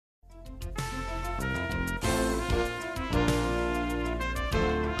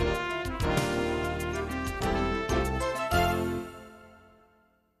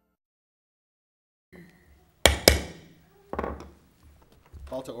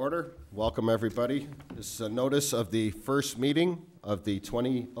Call to order. Welcome, everybody. This is a notice of the first meeting of the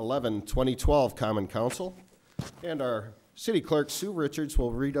 2011-2012 Common Council. And our City Clerk, Sue Richards,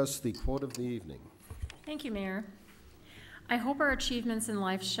 will read us the quote of the evening. Thank you, Mayor. I hope our achievements in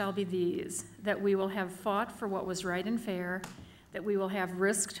life shall be these, that we will have fought for what was right and fair, that we will have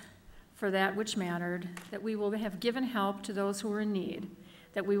risked for that which mattered, that we will have given help to those who were in need,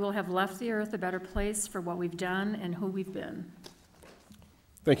 that we will have left the earth a better place for what we've done and who we've been.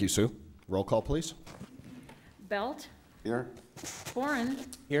 Thank you, Sue. Roll call, please. Belt. Here. Boren.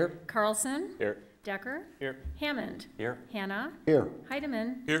 Here. Carlson. Here. Decker. Here. Hammond. Here. Hannah. Here.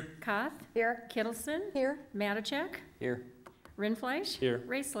 Heidemann. Here. Koth. Here. Kittleson. Here. Matichek. Here. Rindfleisch. Here.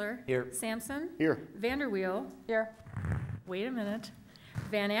 Raisler. Here. Sampson. Here. Vanderweel. Here. Wait a minute.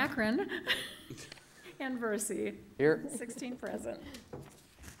 Van Akron. And Versey. Here. 16 present.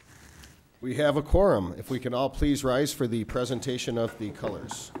 We have a quorum. If we can all please rise for the presentation of the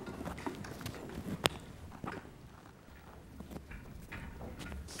colors.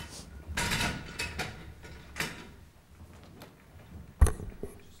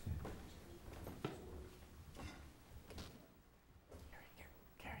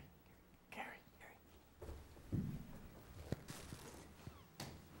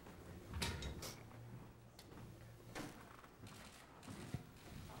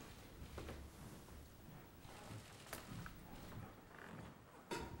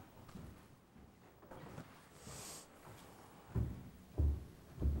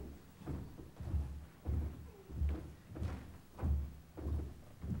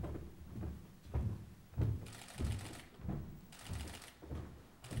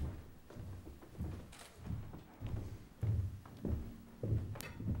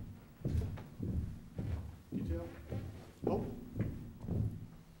 Detail. Hope.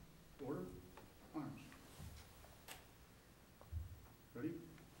 Order. Arms. Ready?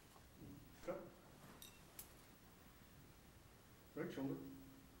 Cut. Right shoulder.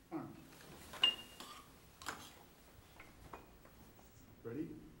 Arms. Ready?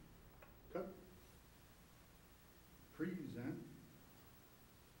 Cut. Present.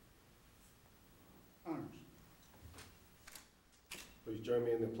 Arms. Please join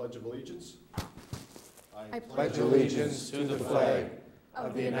me in the Pledge of Allegiance. I pledge allegiance to the flag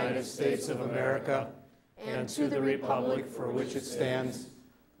of the United States of America and to the republic for which it stands,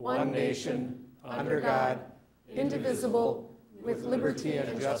 one nation, under God, indivisible, with liberty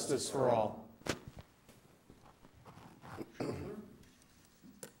and justice for all. Shoulder.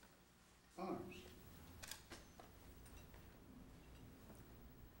 Arms.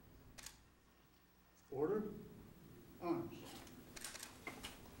 Order. Arms.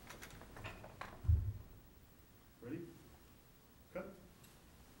 Ready? Cut.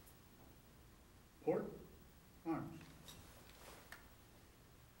 Port. Arms.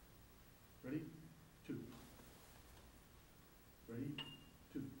 Ready? Two. Ready?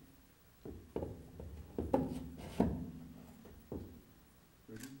 Two.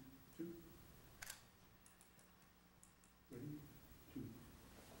 Ready? Two. Ready? Two.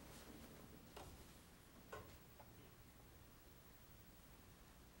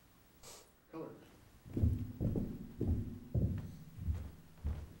 Colors.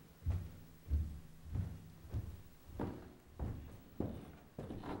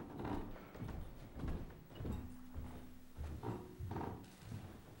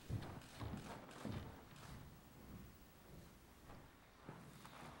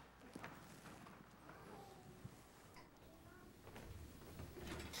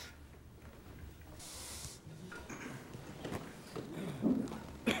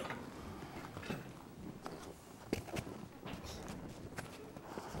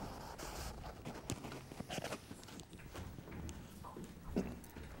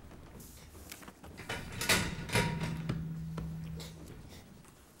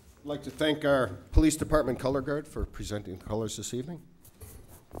 I'd like to thank our Police Department Color Guard for presenting the colors this evening.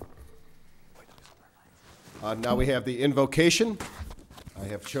 Now we have the invocation. I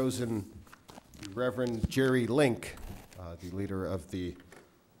have chosen Reverend Jerry Link, the leader of the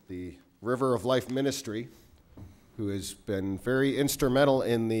River of Life Ministry, who has been very instrumental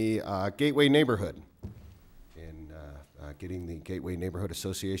in the Gateway neighborhood, in getting the Gateway Neighborhood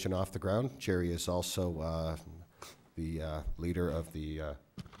Association off the ground. Jerry is also the leader of the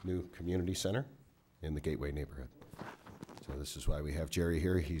new community center in the Gateway neighborhood. So this is why we have Jerry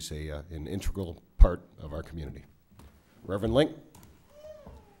here. He's an integral part of our community. Reverend Link.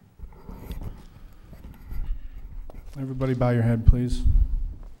 Everybody bow your head, please.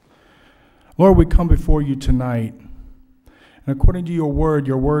 Lord, we come before you tonight, and according to your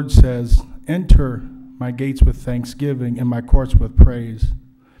word says, enter my gates with thanksgiving and my courts with praise.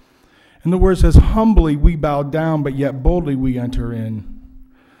 And the word says, humbly we bow down, but yet boldly we enter in.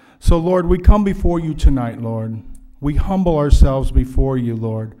 So, Lord, we come before you tonight, Lord. We humble ourselves before you,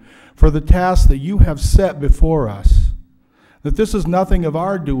 Lord, for the task that you have set before us. That this is nothing of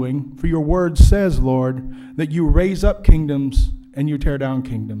our doing, for your word says, Lord, that you raise up kingdoms and you tear down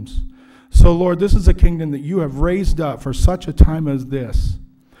kingdoms. So, Lord, this is a kingdom that you have raised up for such a time as this.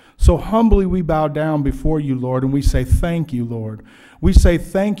 So humbly we bow down before you, Lord, and we say thank you, Lord. We say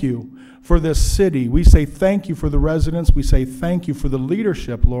thank you for this city. We say thank you for the residents. We say thank you for the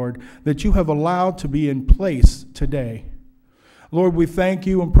leadership, Lord, that you have allowed to be in place today. Lord, we thank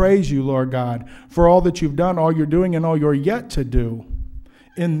you and praise you, Lord God, for all that you've done, all you're doing, and all you're yet to do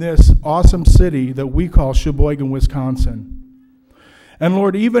in this awesome city that we call Sheboygan, Wisconsin. And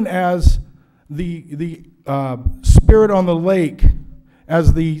Lord, even as the Spirit on the Lake,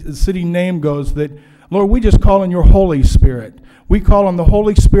 as the city name goes, that, Lord, we just call on your Holy Spirit. We call on the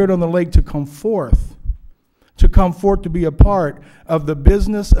Holy Spirit on the lake to come forth to be a part of the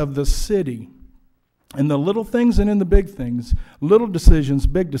business of the city. In the little things and in the big things, little decisions,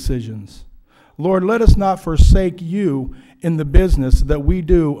 big decisions. Lord, let us not forsake you in the business that we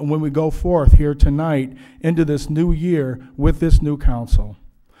do and when we go forth here tonight into this new year with this new council.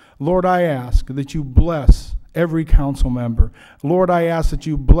 Lord, I ask that you bless every council member. Lord, I ask that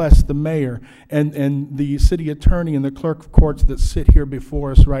you bless the mayor and the city attorney and the clerk of courts that sit here before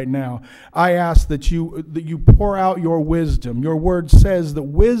us right now. I ask that you pour out your wisdom. Your word says that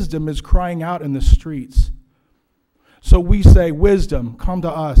wisdom is crying out in the streets. So we say, wisdom, come to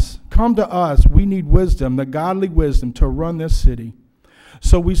us. Come to us. We need wisdom, the godly wisdom to run this city.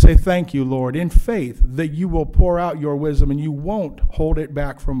 So we say thank you, Lord, in faith that you will pour out your wisdom and you won't hold it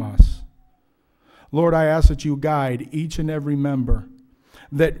back from us. Lord, I ask that you guide each and every member,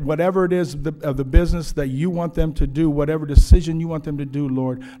 that whatever it is of the business that you want them to do, whatever decision you want them to do,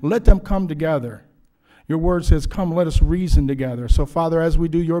 Lord, let them come together. Your word says, come, let us reason together. So, Father, as we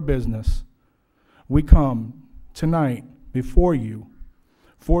do your business, we come tonight before you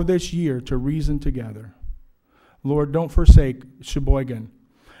for this year to reason together. Lord, don't forsake Sheboygan.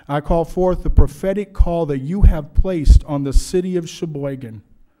 I call forth the prophetic call that you have placed on the city of Sheboygan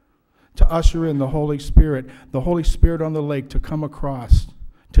to usher in the Holy Spirit on the lake to come across,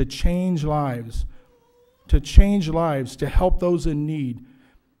 to change lives, to help those in need,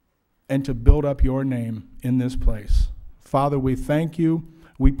 and to build up your name in this place. Father, we thank you,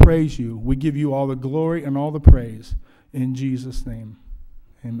 we praise you, we give you all the glory and all the praise. In Jesus' name,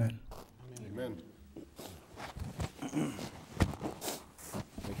 amen. Amen. Thank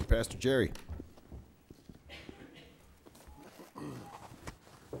you, Pastor Jerry.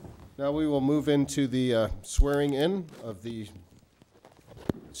 Now we will move into the swearing in of the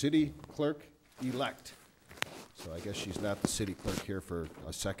city clerk-elect. So I guess she's not the city clerk here for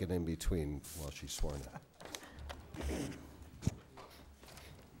a second in between while she's sworn in.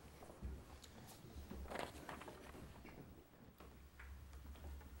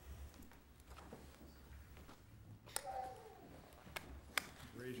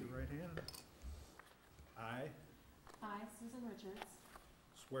 Raise your right hand. I I, Susan Richards,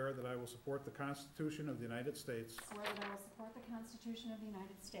 swear that I will support the Constitution of the United States swear that I will support the Constitution of the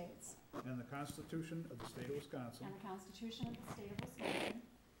United States and the Constitution of the State of Wisconsin, and the Constitution of the State of Wisconsin,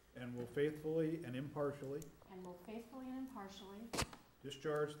 and will faithfully and impartially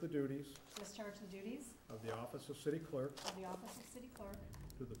discharge the duties of the office of city clerk of the office of city clerk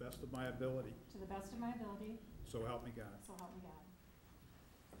to the best of my ability, to the best of my ability, so help me God. so help me God.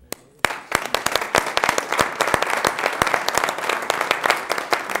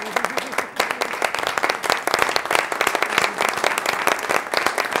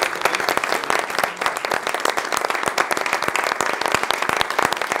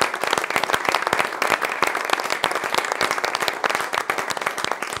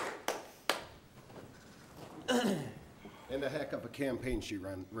 And a heck of a campaign she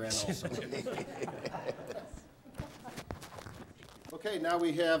ran also. Okay, now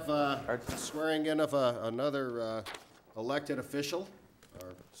we have swearing in of another elected official, our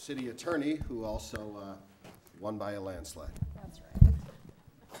city attorney, who also won by a landslide. That's right.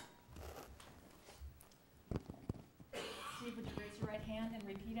 Steve, would you raise your right hand and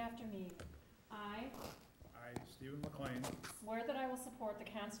repeat after me? I I, Stephen McLean, swear that I will support the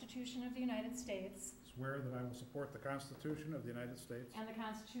Constitution of the United States swear that I will support the Constitution of the United States and the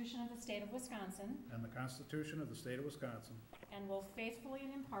Constitution of the State of Wisconsin, and the Constitution of the State of Wisconsin, and will faithfully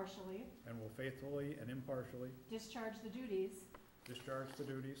and impartially discharge the duties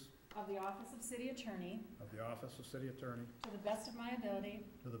of the office of city attorney to the best of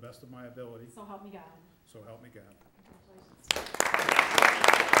my ability, so help me God. So help me God.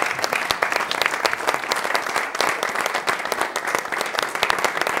 Congratulations.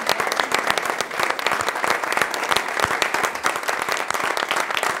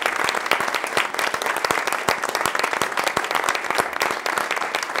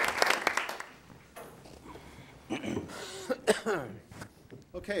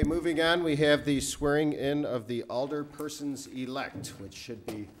 Okay, moving on, we have the swearing in of the alderpersons-elect, which should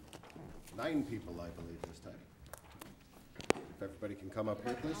be 9 people, I believe, this time. If everybody can come up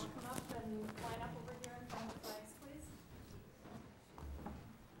here, please. Come up and line up over here in front of the flags, please.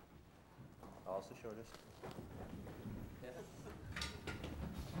 Also shortest.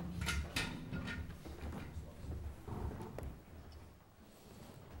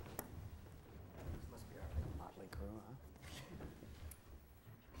 Motley crew, huh?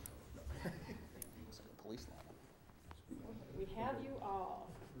 Looks like a police line. We have you all.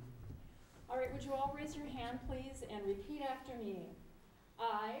 All right, would you all raise your hand, please, and repeat after me?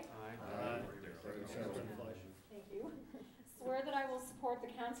 I. Thank you. Swear that I will support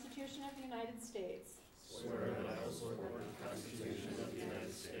the Constitution of the United States. Swear that I will support the Constitution of the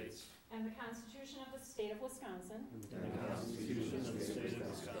United States. And the Constitution of the State of Wisconsin. And the Constitution of the State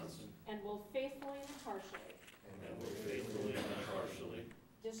of Wisconsin. And will faithfully and impartially.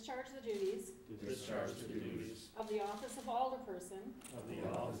 Discharge the duties. Of the office of alderperson.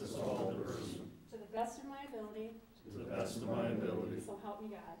 To the best of my ability. So help me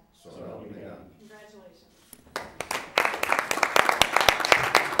God. Congratulations.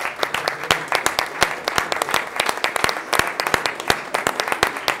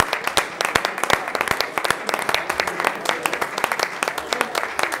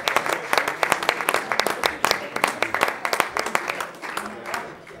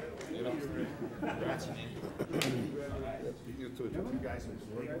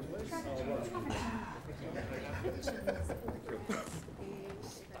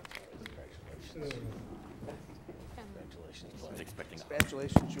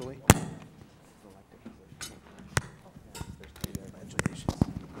 Congratulations, Julie.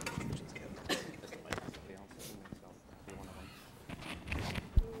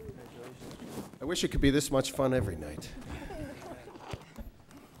 I wish it could be this much fun every night.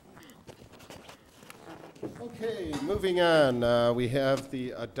 Okay, moving on, we have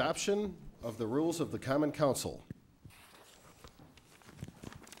the adoption of the rules of the Common Council.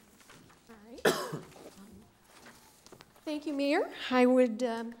 All right. Thank you, Mayor. I would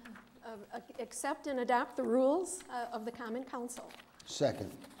accept and adopt the rules of the Common Council.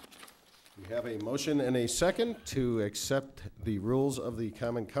 Second. We have a motion and a second to accept the rules of the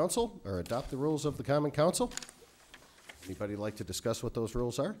Common Council, or adopt the rules of the Common Council. Anybody like to discuss what those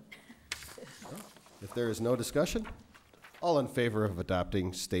rules are? No? If there is no discussion, all in favor of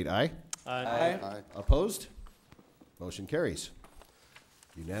adopting, state aye. Aye. Opposed? Motion carries.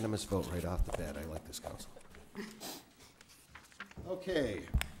 Unanimous vote right off the bat. I like this council. Okay.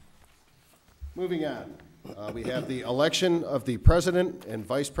 Moving on. We have the election of the president and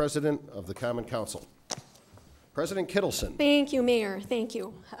vice president of the Common Council. President Kittleson. Thank you, Mayor. Thank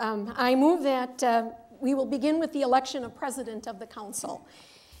you. I move that we will begin with the election of president of the council.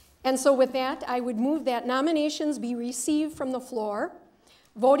 And so with that, I would move that nominations be received from the floor,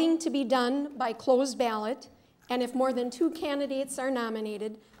 voting to be done by closed ballot, and if more than 2 candidates are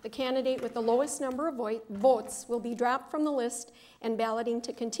nominated, the candidate with the lowest number of votes will be dropped from the list and balloting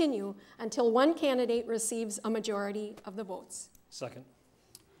to continue until one candidate receives a majority of the votes. Second.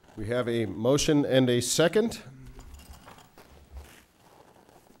 We have a motion and a second.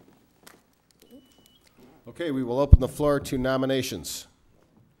 Okay, we will open the floor to nominations.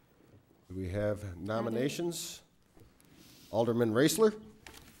 Do we have nominations? Alderman Raisler.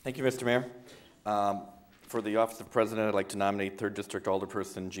 Thank you, Mr. Mayor. For the office of president, I'd like to nominate 3rd District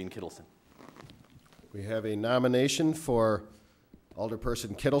Alderperson Gene Kittleson. We have a nomination for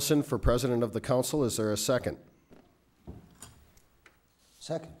Alderperson Kittleson for president of the council. Is there a second?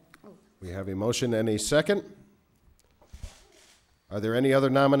 Second. We have a motion and a second. Are there any other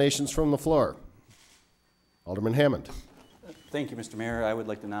nominations from the floor? Alderman Hammond. Thank you, Mr. Mayor. I would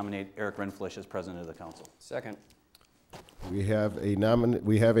like to nominate Eric Renflish as president of the council. Second. We have a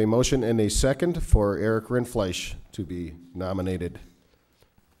motion and a second for Eric Rindfleisch to be nominated,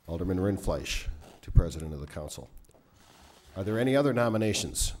 Alderman Rindfleisch, to president of the council. Are there any other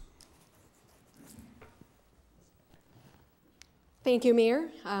nominations? Thank you, Mayor.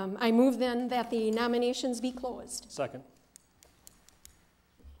 I move then that the nominations be closed. Second.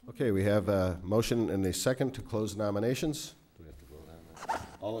 Okay, we have a motion and a second to close nominations. Do we have to vote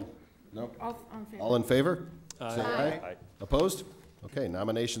on that? All in favor? Aye. Say aye. Opposed? Okay,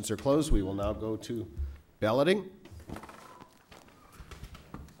 nominations are closed. We will now go to balloting.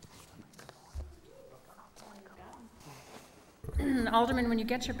 Alderman, when you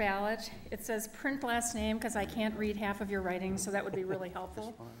get your ballot, it says print last name, because I can't read half of your writing, so that would be really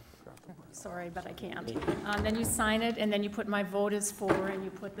helpful. Sorry, but I can't. Then you sign it, and then you put my vote is for, and you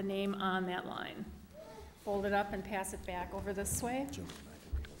put the name on that line. fold it up and pass it back over this way.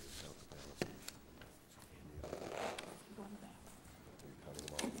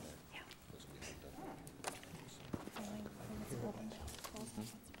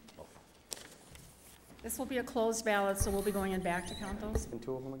 This will be a closed ballot, so we'll be going in back to count those. And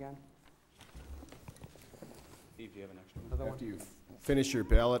two of them again? Steve, do you have an extra one? After you finish your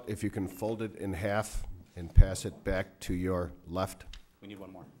ballot, if you can fold it in half and pass it back to your left. We need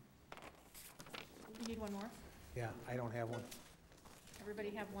one more. You need one more? Yeah, I don't have one.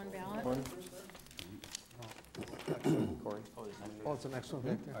 Everybody have one ballot? Corey? Oh, there's none. Oh, it's the next one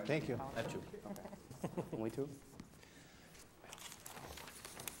back there. Thank you. I have two. Only two?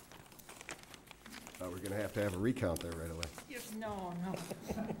 We're going to have a recount there right away. No.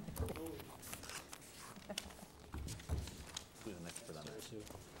 Who's the next for them?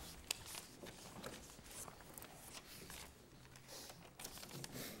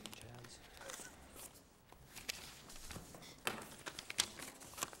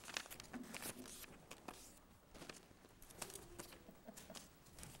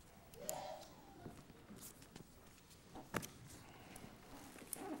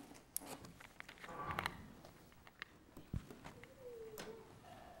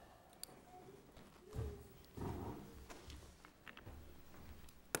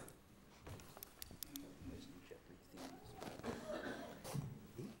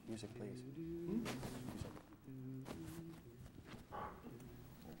 Music, please.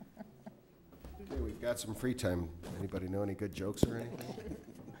 Okay, we've got some free time. Anybody know any good jokes or anything?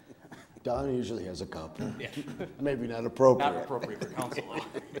 Don usually has a couple. Yeah. Maybe not appropriate. Not appropriate for council.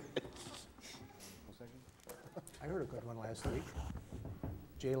 I heard a good one last week.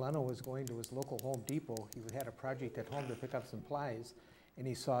 Jay Leno was going to his local Home Depot. He had a project at home to pick up supplies, and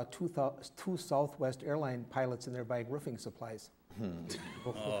he saw two Southwest airline pilots in there buying roofing supplies. And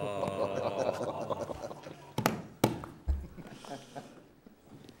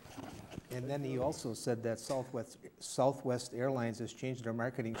then he also said that Southwest Airlines has changed their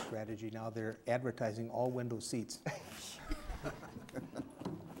marketing strategy. Now they're advertising all window seats.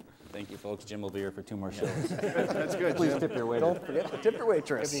 Thank you, folks. Jim will be here for two more shows. That's good, Please Jim. tip your waiter. Don't forget to tip your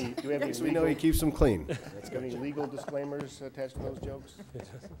waitress. Do we have any So we know he keeps them clean. any legal disclaimers attached to those jokes?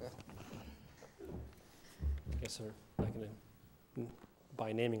 Yes, sir. I can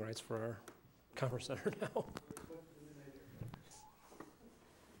buy naming rights for our conference center now.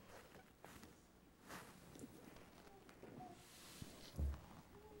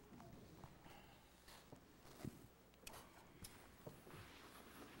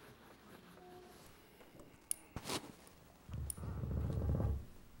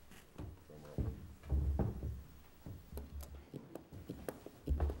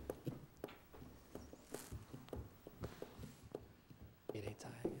 It ain't tie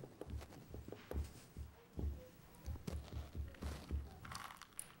again.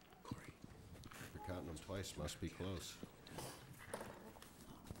 You're counting them twice, must be close.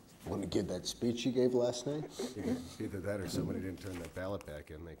 Want to give that speech you gave last night? Either that or somebody didn't turn that ballot back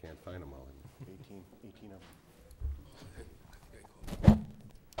in. They can't find them all. 18 of them.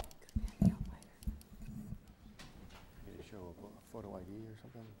 Did it show a photo ID or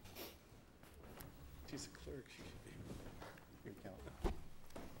something? She's a clerk. She should be. Good count.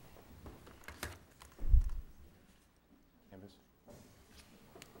 Canvas.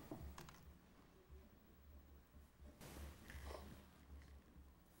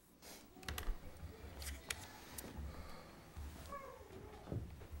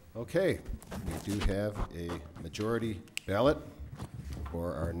 Okay, we do have a majority ballot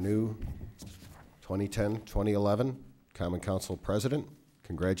for our new 2010-2011 Common Council President.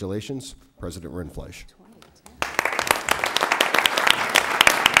 Congratulations, President Rindfleisch.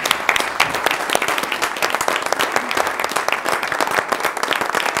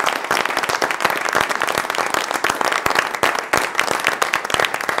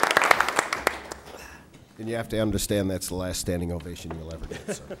 And you have to understand that's the last standing ovation you'll ever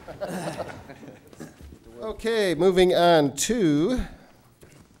get. So. Okay, moving on to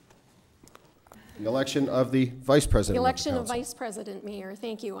the election of the Vice President. The election of of the Council. Vice President, Mayor,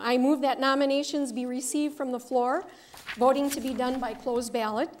 thank you. I move that nominations be received from the floor, voting to be done by closed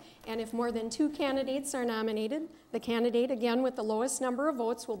ballot, and if more than 2 candidates are nominated, the candidate, again with the lowest number of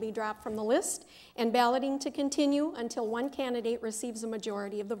votes, will be dropped from the list, and balloting to continue until one candidate receives a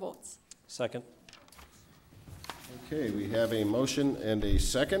majority of the votes. Second. Okay, we have a motion and a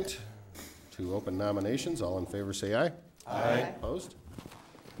second to open nominations. All in favor say aye. Aye. Opposed?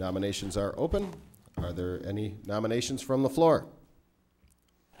 Nominations are open. Are there any nominations from the floor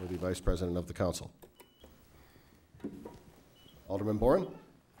for the Vice President of the Council? Alderman Boren?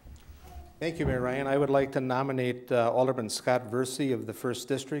 Thank you, Mayor Ryan. I would like to nominate Alderman Scott Versey of the 1st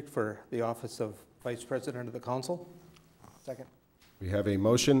District for the office of Vice President of the Council. Second. We have a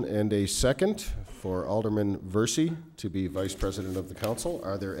motion and a second for Alderman Versey to be Vice President of the Council.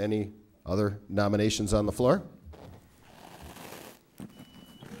 Are there any other nominations on the floor?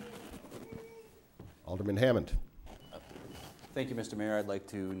 Alderman Hammond. Thank you, Mr. Mayor. I'd like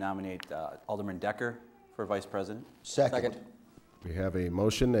to nominate Alderman Decker for Vice President. Second. We have a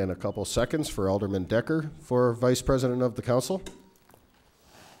motion and a couple seconds for Alderman Decker for Vice President of the Council.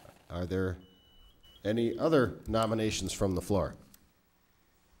 Are there any other nominations from the floor?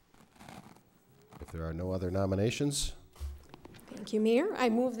 If there are no other nominations, Thank you, Mayor. I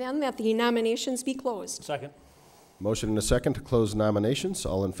move then that the nominations be closed. Second. motion and a second to close nominations.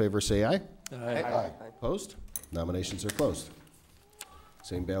 All in favor say aye. Aye. Opposed? Nominations are closed.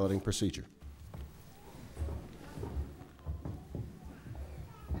 Same balloting procedure.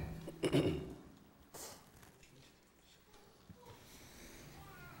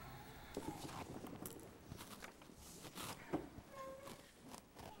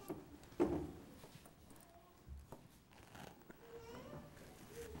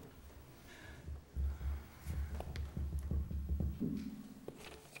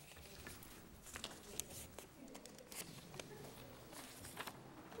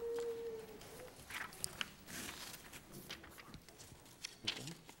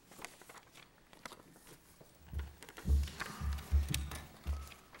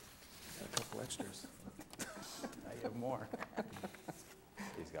 A couple extras. I have more.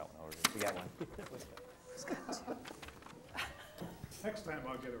 He's got one over here. We got one. Next time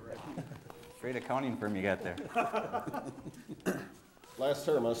I'll get it right. Great accounting firm you got there. Last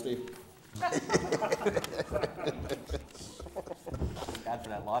term, huh, Steve? God for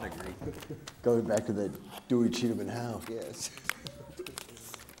that law degree. Going back to the Dewey Cheatham and Howe, yes.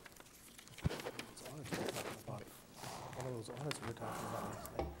 One of those audits we were talking about last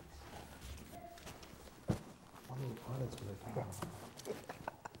night. One of the audits we were talking about.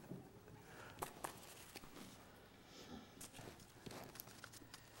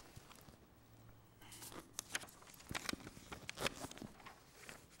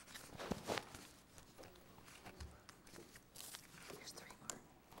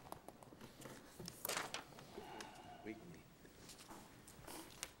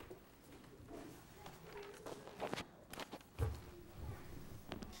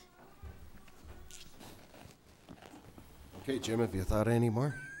 Okay, Jim, have you thought of any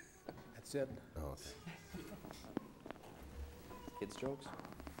more? That's it. Oh, Kids jokes?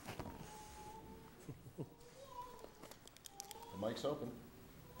 the mic's open.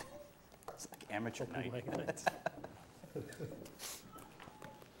 It's like amateur night.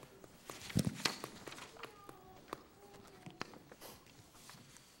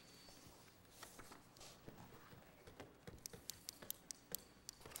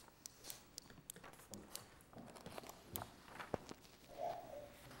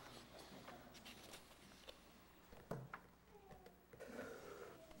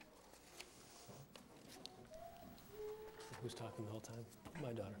 Who's talking the whole time?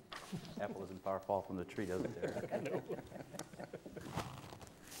 My daughter. Apple doesn't far fall from the tree, does it, Derek? I know.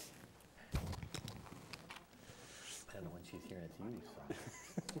 I don't know when she's hearing it's you,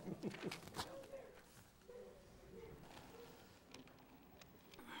 so.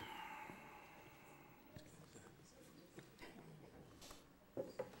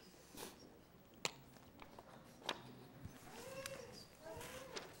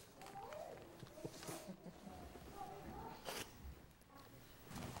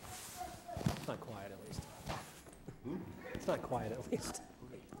 It's not quiet, at least. It's not quiet, at least.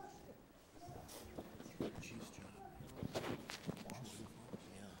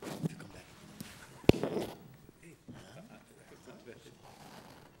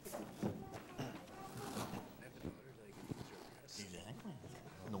 Exactly.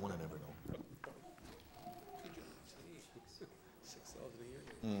 No one would ever know.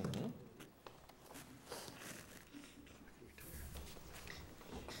 Mm-hmm.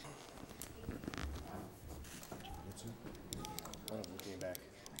 One of them came back.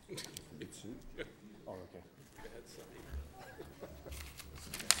 Good suit? Oh, okay.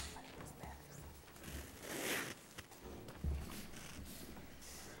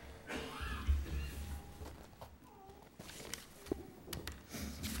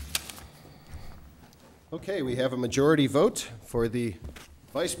 Okay, we have a majority vote for the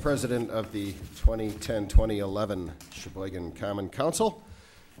Vice President of the 2010-2011 Sheboygan Common Council.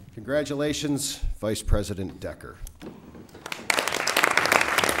 Congratulations, Vice President Decker.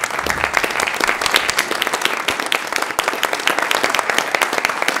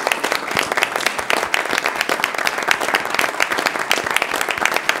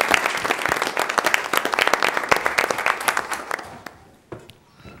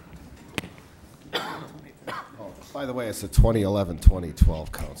 it's the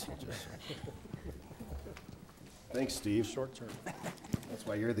 2011-2012 council. Thanks, Steve. Short term. That's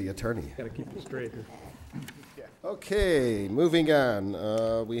why you're the attorney. Got to keep it straight here. Okay, moving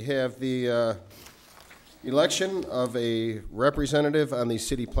on. We have the election of a representative on the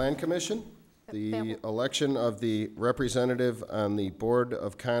City Plan Commission, the election of the representative on the Board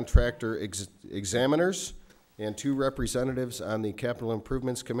of Contractor Examiners, and 2 representatives on the Capital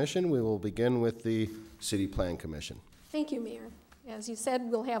Improvements Commission. We will begin with the City Plan Commission. Thank you, Mayor. As you said,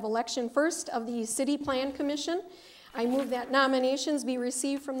 we'll have election first of the City Plan Commission. I move that nominations be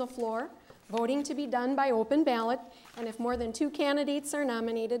received from the floor, voting to be done by open ballot, and if more than 2 candidates are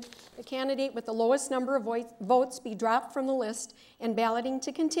nominated, the candidate with the lowest number of votes be dropped from the list, and balloting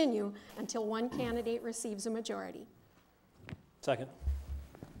to continue until 1 candidate receives a majority. Second.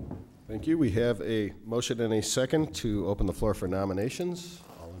 Thank you. We have a motion and a second to open the floor for nominations.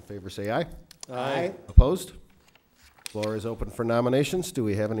 All in favor say aye. Aye. Opposed? Floor is open for nominations. Do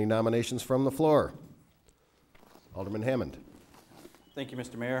we have any nominations from the floor? Alderman Hammond. Thank you,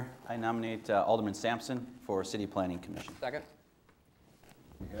 Mr. Mayor. I nominate Alderman Sampson for City Planning Commission. Second.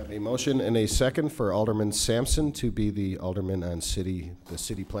 We have a motion and a second for Alderman Sampson to be the alderman on the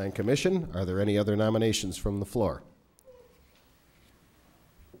City Plan Commission. Are there any other nominations from the floor?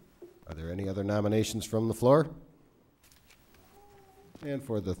 Are there any other nominations from the floor? And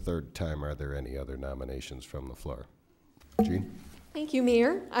for the 3rd time, are there any other nominations from the floor? Jean? Thank you,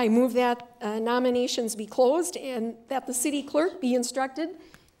 Mayor. I move that nominations be closed and that the city clerk be instructed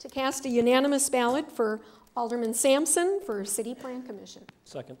to cast a unanimous ballot for Alderman Sampson for City Plan Commission.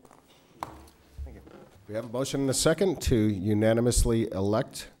 Second. We have a motion and a second to unanimously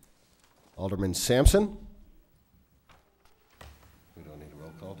elect Alderman Sampson. We don't need a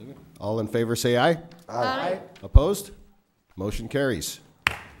roll call, do we? All in favor say aye. Aye. Opposed? Motion carries.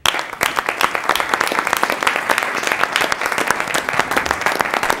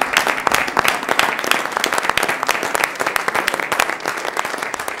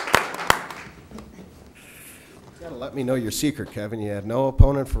 Let me know your secret, Kevin. You had no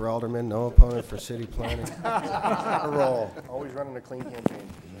opponent for alderman, no opponent for city planning. A roll. Always running a clean campaign.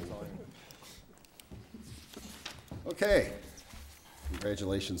 Okay.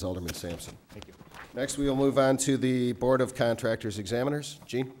 Congratulations, Alderman Sampson. Thank you. Next, we will move on to the Board of Contractors Examiners.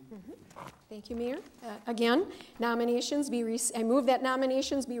 Jean? Thank you, Mayor. Again, nominations I move that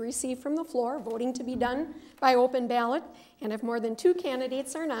nominations be received from the floor, voting to be done by open ballot, and if more than 2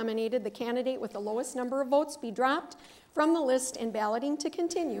 candidates are nominated, the candidate with the lowest number of votes be dropped from the list and balloting to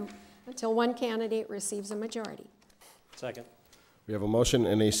continue until 1 candidate receives a majority. Second. We have a motion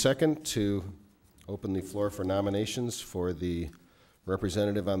and a second to open the floor for nominations for the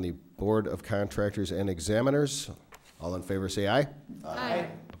representative on the Board of Contractors and Examiners. All in favor say aye. Aye.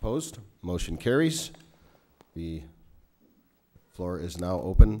 Opposed? Motion carries. The floor is now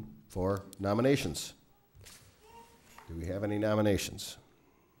open for nominations. Do we have any nominations?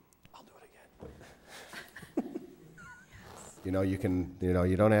 I'll do it again.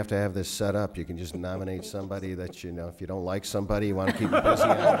 You don't have to have this set up. You can just nominate somebody that, if you don't like somebody, you want to keep them busy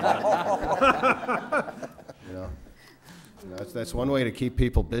on it. That's one way to keep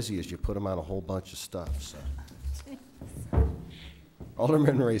people busy is you put them on a whole bunch of stuff, so.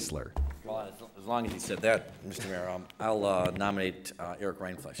 Alderman Raisler. Well, as long as you said that, Mr. Mayor, I'll nominate Eric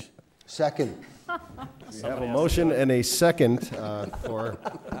Reinfleisch. Second. We have a motion and a second for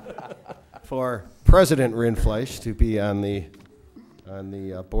President Rindfleisch to be on the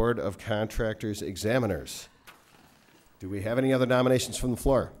Board of Contractors Examiners. Do we have any other nominations from the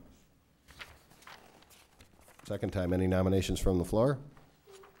floor? Second time, any nominations from the floor?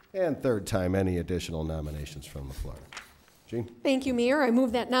 And 3rd time, any additional nominations from the floor? Jean? Thank you, Mayor. I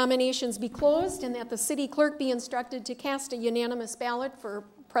move that nominations be closed and that the city clerk be instructed to cast a unanimous ballot for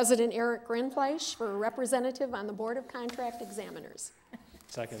President Eric Rindfleisch for representative on the Board of Contract Examiners.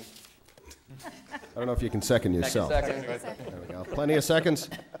 Second. I don't know if you can second yourself. Second. There we go. Plenty of seconds.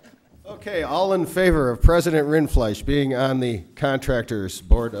 Okay, all in favor of President Rindfleisch being on the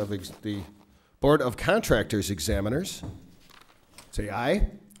Board of Contractors Examiners, say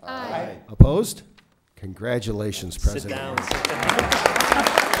aye. Aye. Opposed? Congratulations, President. Sit down. Sit down.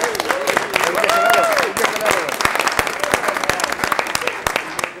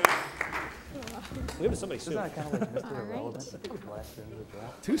 We have somebody soon. Isn't that kind of like Mr. Irrelevant? I think we blast into the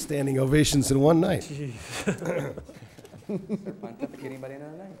draft. 2 standing ovations in one night. Pontificating by the end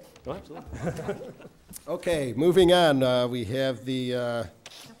of the night. Oh, absolutely. Okay, moving on. We have the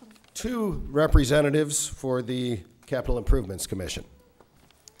 2 representatives for the Capital Improvements Commission.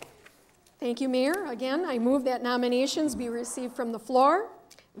 Thank you, Mayor. Again, I move that nominations be received from the floor,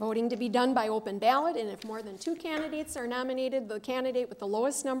 Voting to be done by open ballot, and if more than 2 candidates are nominated, the candidate with the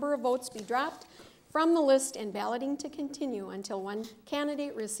lowest number of votes be dropped from the list, and balloting to continue until one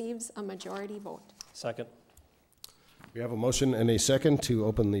candidate receives a majority vote. Second. We have a motion and a second to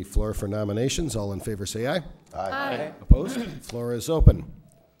open the floor for nominations. All in favor say aye. Aye. Opposed? Floor is open.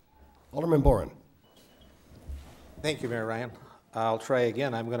 Alderman Boren. Thank you, Mayor Ryan. I'll try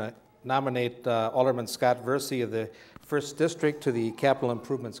again. I'm going to nominate Alderman Scott Versey of the 1st District to the Capital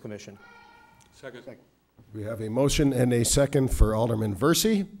Improvements Commission. Second. We have a motion and a second for Alderman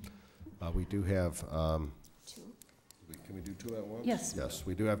Versey. We do have, can we do 2 at once? Yes. Yes,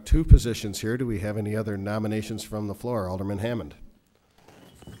 we do have 2 positions here. Do we have any other nominations from the floor? Alderman Hammond.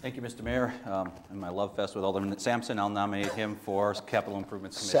 Thank you, Mr. Mayor. In my love fest with Alderman Sampson, I'll nominate him for Capital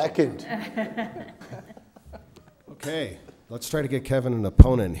Improvements Commission. Second. Okay, let's try to get Kevin an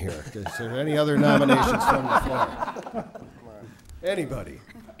opponent here. Is there any other nominations from the floor? Anybody?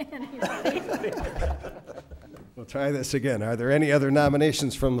 We'll try this again. Are there any other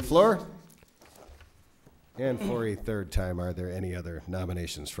nominations from the floor? And for a 3rd time, are there any other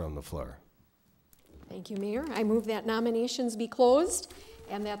nominations from the floor? Thank you, Mayor. I move that nominations be closed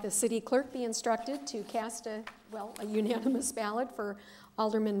and that the city clerk be instructed to cast a unanimous ballot for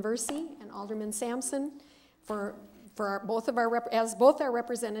Alderman Versey and Alderman Sampson for both our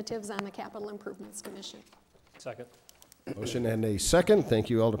representatives on the Capital Improvements Commission. Second. Motion and a second. Thank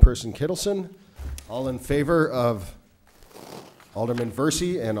you, Alderperson Kittleson. All in favor of Alderman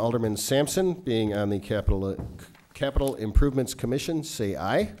Versey and Alderman Sampson being on the Capital Improvements Commission, say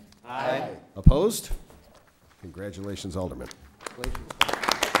aye. Aye. Opposed? Congratulations, Alderman.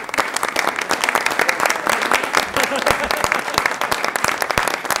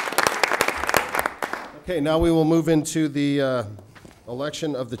 Okay, now we will move into the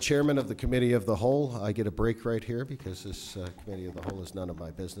election of the chairman of the Committee of the Whole. I get a break right here because this Committee of the Whole is none of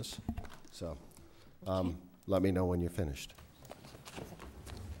my business. So let me know when you're finished.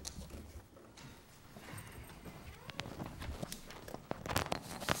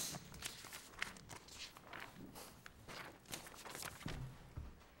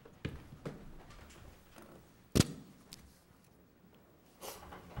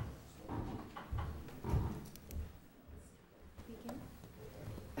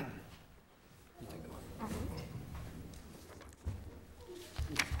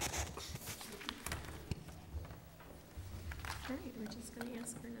 All right, we're just going to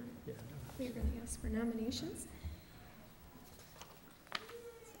ask for we're going to ask for nominations.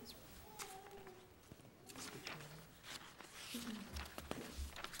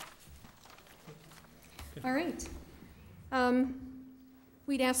 All right.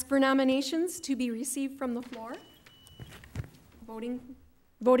 We'd ask for nominations to be received from the floor.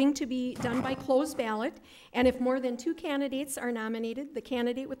 Voting to be done by closed ballot, and if more than 2 candidates are nominated, the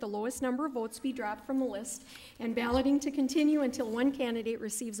candidate with the lowest number of votes be dropped from the list, and balloting to continue until one candidate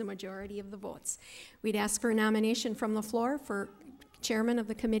receives a majority of the votes. We'd ask for a nomination from the floor for chairman of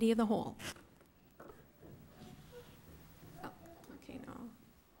the Committee of the Whole. Okay, now.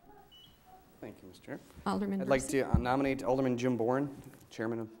 Thank you, Mr. Chair. Alderman I'd like Versey. to nominate Alderman Jim Boren,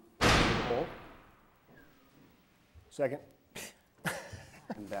 chairman of the Whole. Second.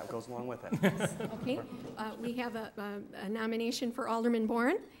 And that goes along with it. Okay, we have a nomination for Alderman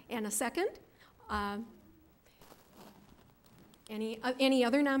Boren and a second. Any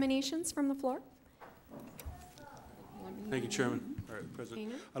other nominations from the floor? Thank you, Chairman. All right, President.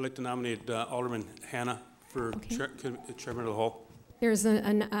 Hannah? I'd like to nominate Alderman Hannah for Chairman of the Whole. There's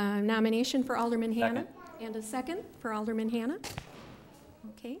a nomination for Alderman Hannah and a second for Alderman Hannah.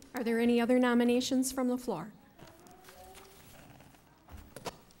 Okay, are there any other nominations from the floor?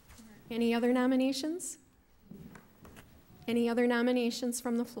 Any other nominations? Any other nominations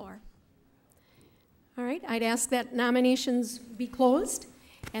from the floor? All right, I'd ask that nominations be closed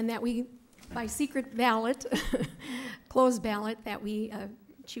and that we, by secret ballot, closed ballot, that we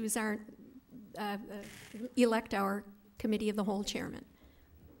choose our, elect our Committee of the Whole chairman.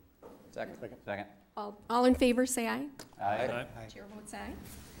 Second. Second. All in favor, say aye. Aye. Chair votes aye.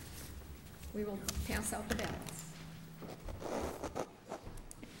 We will pass out the ballots.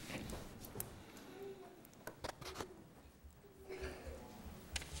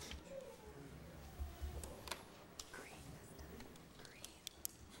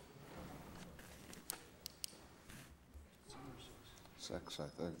 Six, I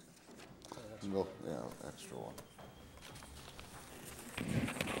think. No, yeah, extra one.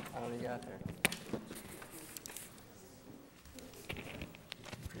 What do you got there?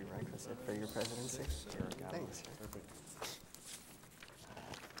 Prerequisite for your presidency? Thanks. Perfect.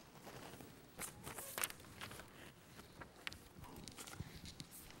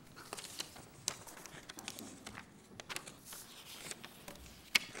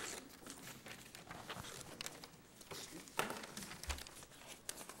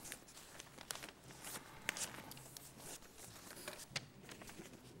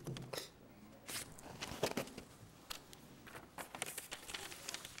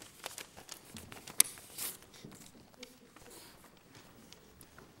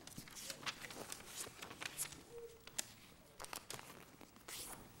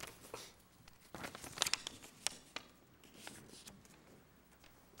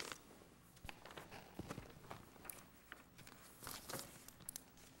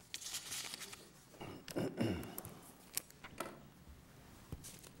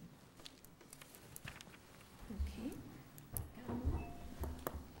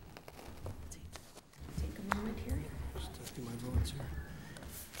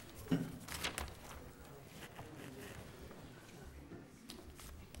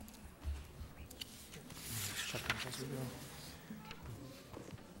 Check them as we go.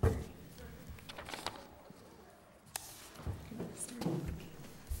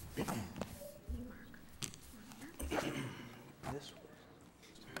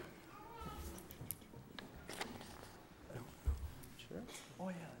 Oh,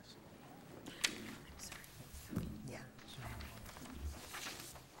 yeah.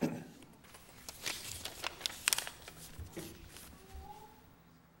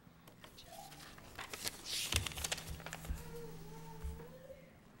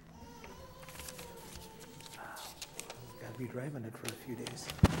 Gotta be driving it for a few days.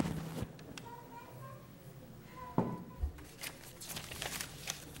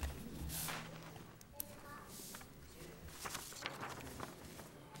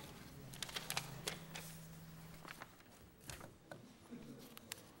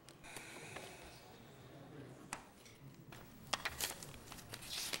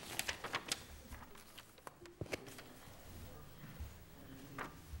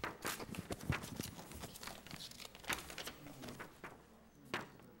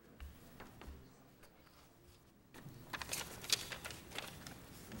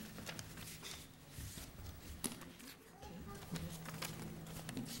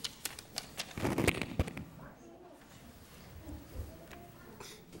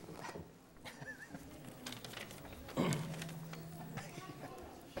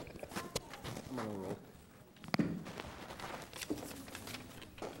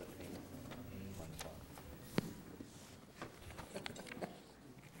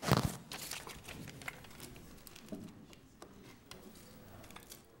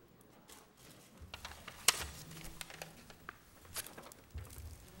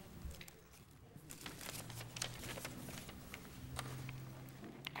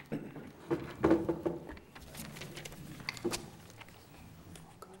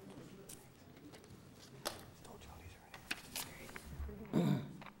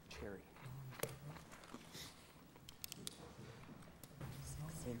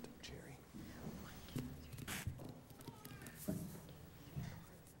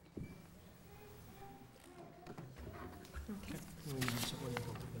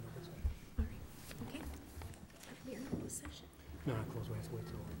 No, not close. We have to wait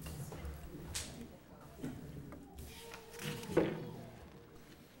till.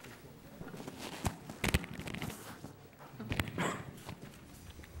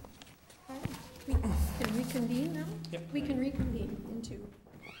 We can reconvene now? Yep. We can reconvene into.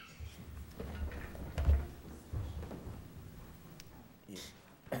 You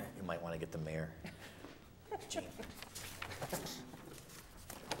might want to get the mayor. Gene.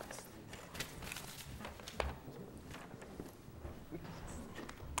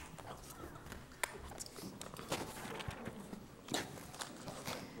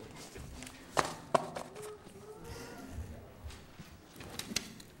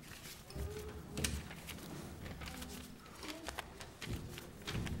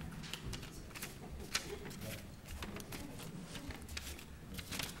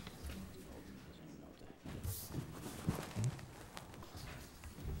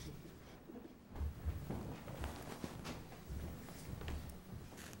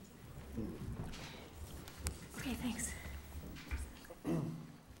 Okay, thanks.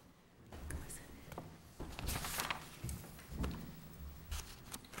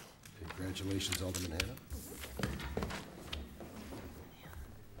 Congratulations, Alderman Hannah.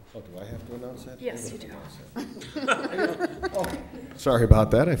 Oh, do I have to announce that? Yes, you do. Oh, sorry about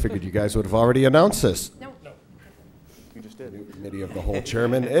that. I figured you guys would have already announced this. No. You just did. New committee of the whole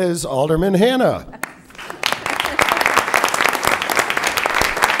chairman is Alderman Hannah.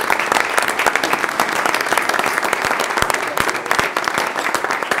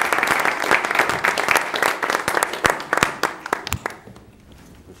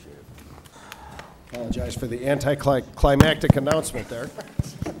 Apologize for the anticlimactic announcement there.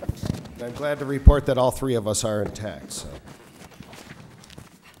 I'm glad to report that all three of us are intact. So.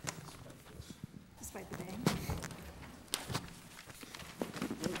 Despite the bang.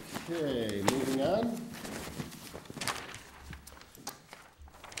 Okay, moving on.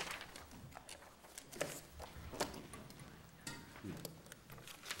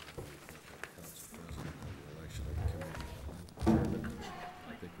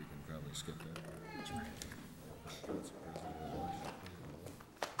 I think we can probably skip that.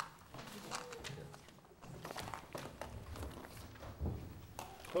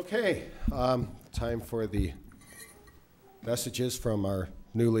 Okay, time for the messages from our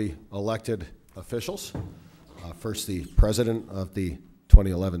newly elected officials. First, the President of the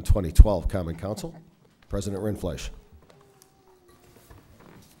 2011-2012 Common Council, President Rindfleisch.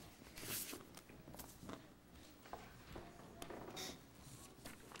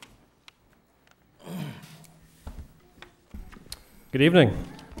 Good evening.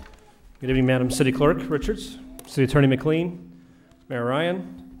 Good evening, Madam City Clerk Richards, City Attorney McLean, Mayor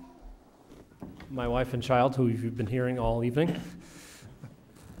Ryan, my wife and child, who you've been hearing all evening.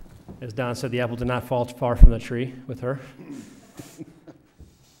 As Don said, the apple did not fall far from the tree with her.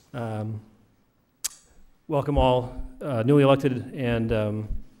 Welcome all newly elected and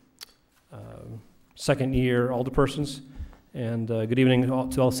second-year alderpersons, and good evening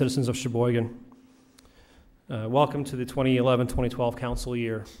to all citizens of Sheboygan. Welcome to the 2011-2012 council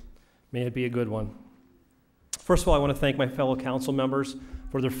year. May it be a good one. First of all, I want to thank my fellow council members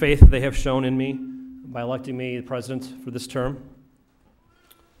for their faith that they have shown in me by electing me the president for this term.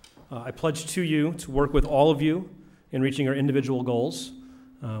 I pledge to you to work with all of you in reaching our individual goals.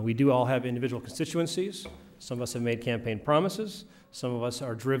 We do all have individual constituencies. Some of us have made campaign promises. Some of us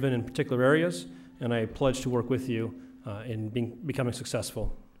are driven in particular areas, and I pledge to work with you in becoming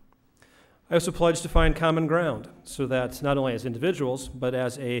successful. I also pledge to find common ground so that not only as individuals, but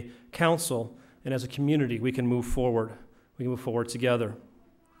as a council and as a community, we can move forward. We can move forward together.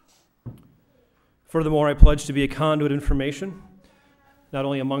 Furthermore, I pledge to be a conduit of information, not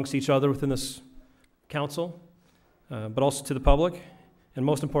only amongst each other within this council, but also to the public, and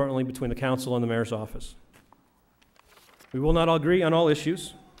most importantly, between the council and the mayor's office. We will not all agree on all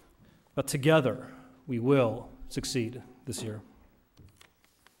issues, but together we will succeed this year.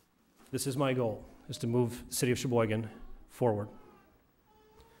 This is my goal, is to move the city of Sheboygan forward.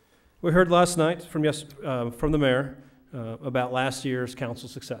 We heard last night from the mayor about last year's council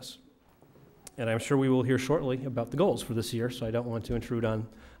success. And I'm sure we will hear shortly about the goals for this year, so I don't want to intrude on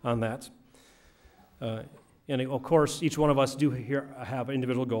that. And of course, each one of us do have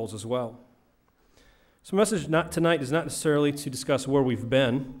individual goals as well. So my message tonight is not necessarily to discuss where we've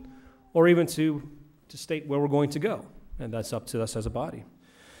been, or even to state where we're going to go, and that's up to us as a body,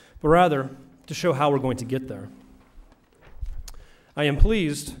 but rather to show how we're going to get there. I am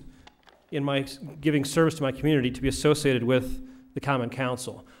pleased in my giving service to my community to be associated with the Common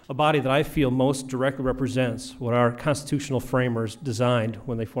Council, a body that I feel most directly represents what our constitutional framers designed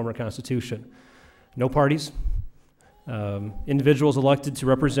when they formed our Constitution. No parties, individuals elected to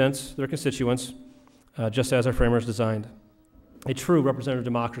represent their constituents, just as our framers designed. A true representative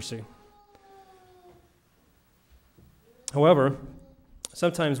democracy. However,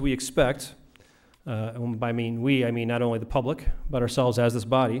 sometimes we expect, and by we, I mean not only the public, but ourselves as this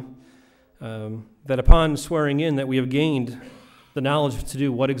body, that upon swearing in that we have gained the knowledge to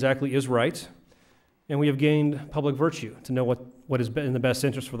do what exactly is right, and we have gained public virtue to know what is in the best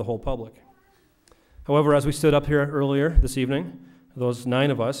interest for the whole public. However, as we stood up here earlier this evening, those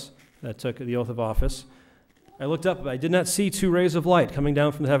 9 of us that took the oath of office, I looked up, I did not see 2 rays of light coming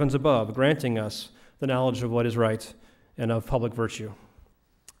down from the heavens above, granting us the knowledge of what is right and of public virtue.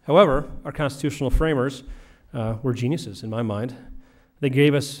 However, our constitutional framers were geniuses in my mind. They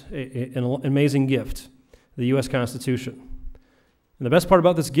gave us an amazing gift, the U.S. Constitution. And the best part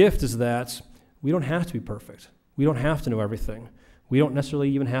about this gift is that we don't have to be perfect. We don't have to know everything. We don't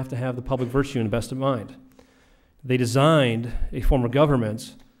necessarily even have to have the public virtue in the best of mind. They designed a form of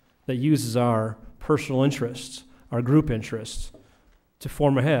government that uses our personal interests, our group interests, to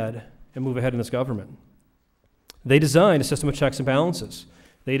form ahead and move ahead in this government. They designed a system of checks and balances.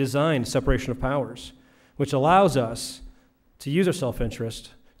 They designed separation of powers, which allows us to use our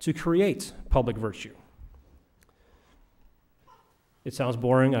self-interest to create public virtue. It sounds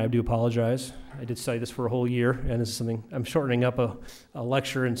boring. I do apologize. I did study this for a whole year, and this is something I'm shortening up a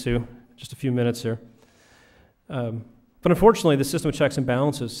lecture into just a few minutes here. But unfortunately, the system of checks and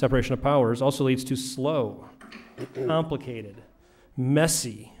balances, separation of powers, also leads to slow, complicated,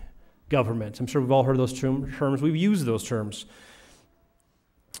 messy government. I'm sure we've all heard those terms. We've used those terms.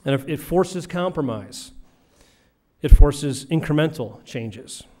 And it forces compromise. It forces incremental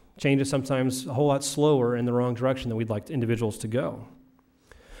changes. Changes sometimes a whole lot slower in the wrong direction than we'd like individuals to go.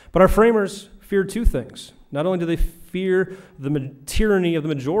 But our framers feared 2 things. Not only did they fear the tyranny of the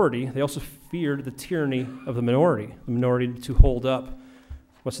majority, they also feared the tyranny of the minority to hold up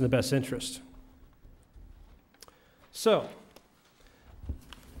what's in the best interest. So,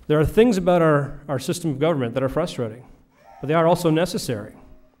 there are things about our system of government that are frustrating, but they are also necessary.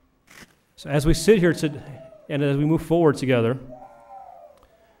 So as we sit here and as we move forward together,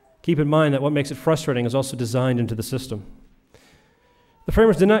 keep in mind that what makes it frustrating is also designed into the system. The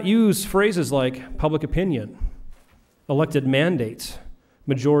framers did not use phrases like public opinion, elected mandates,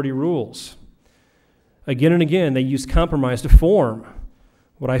 majority rules. again and again, they used compromise to form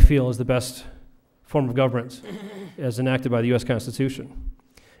what I feel is the best form of governance as enacted by the U.S. Constitution.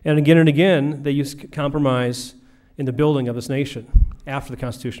 And again, they used compromise in the building of this nation after the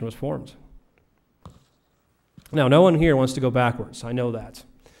Constitution was formed. Now, no one here wants to go backwards. I know that.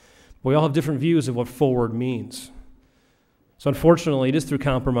 But we all have different views of what forward means. So unfortunately, it is through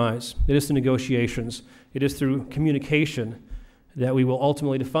compromise, it is through negotiations, it is through communication that we will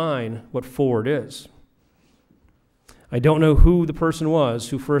ultimately define what forward is. I don't know who the person was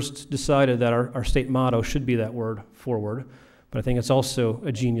who first decided that our state motto should be that word, forward, but I think it's also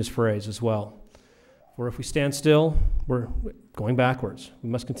a genius phrase as well. For if we stand still, we're going backwards. We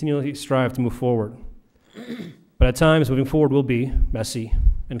must continually strive to move forward. But at times, moving forward will be messy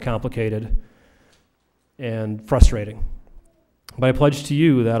and complicated and frustrating. But I pledge to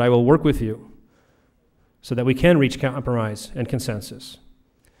you that I will work with you so that we can reach compromise and consensus,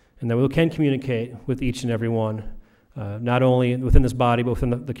 and that we can communicate with each and every one, not only within this body, but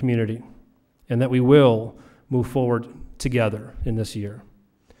within the community, and that we will move forward together in this year.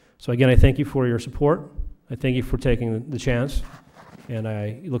 So again, I thank you for your support. I thank you for taking the chance, and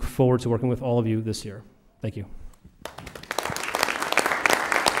I look forward to working with all of you this year. Thank you.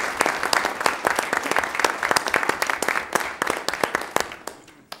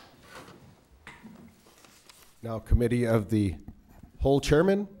 Now, Committee of the Whole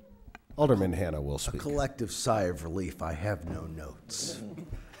Chairman, Alderman Hanna will speak. A collective sigh of relief. I have no notes.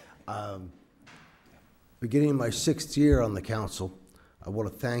 Beginning my 6th year on the council, I want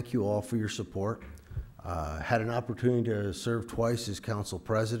to thank you all for your support. Had an opportunity to serve twice as council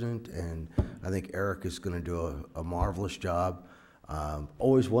president, and I think Eric is going to do a marvelous job.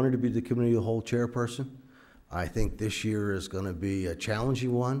 Always wanted to be the Committee of the Whole chairperson. I think this year is going to be a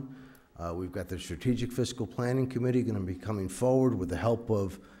challenging one. We've got the Strategic Fiscal Planning Committee going to be coming forward with the help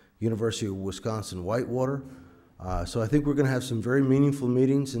of University of Wisconsin-Whitewater. So I think we're going to have some very meaningful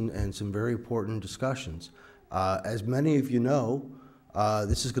meetings and some very important discussions. As many of you know,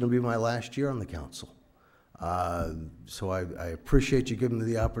 this is going to be my last year on the council. So I appreciate you giving me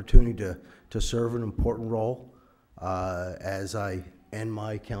the opportunity to serve an important role as I end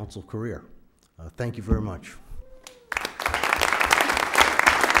my council career. Thank you very much.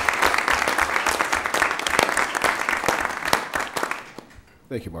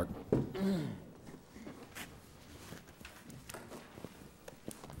 Thank you, Mark.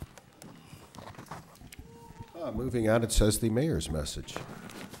 Moving on, it says the mayor's message.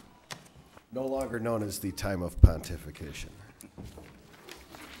 No longer known as the time of pontification.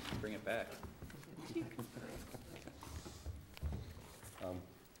 Bring it back.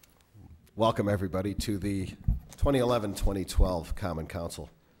 Welcome, everybody, to the 2011-2012 Common Council.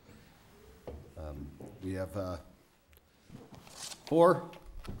 We have 4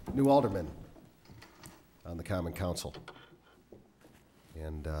 new aldermen on the Common Council,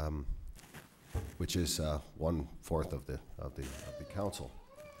 and which is 1/4 of the council.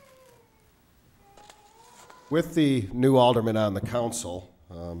 With the new aldermen on the council,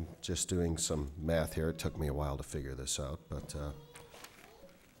 just doing some math here, it took me a while to figure this out, but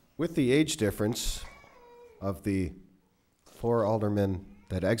with the age difference of the 4 aldermen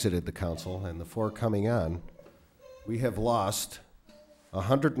that exited the council and the 4 coming on, we have lost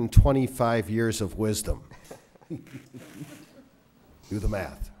 125 years of wisdom. Do the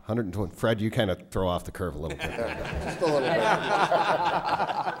math. 120. Fred, you kind of throw off the curve a little bit. Just a little bit.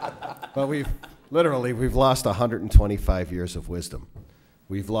 But we've lost 125 years of wisdom.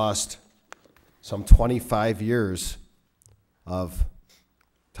 We've lost some 25 years of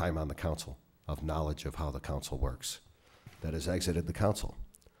time on the council, of knowledge of how the council works, that has exited the council.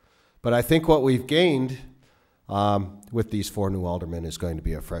 But I think what we've gained with these 4 new aldermen is going to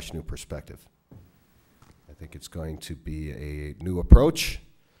be a fresh new perspective. I think it's going to be a new approach.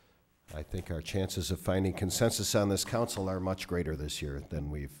 I think our chances of finding consensus on this council are much greater this year than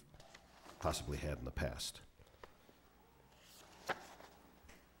we've possibly had in the past.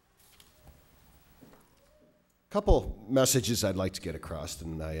 Couple messages I'd like to get across,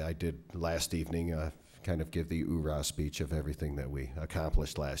 and I did last evening kind of give the hoorah speech of everything that we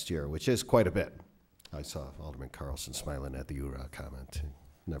accomplished last year, which is quite a bit. I saw Alderman Carlson smiling at the hoorah comment.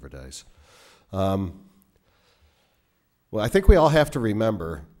 He never dies. Well, I think we all have to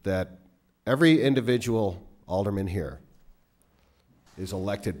remember that every individual alderman here is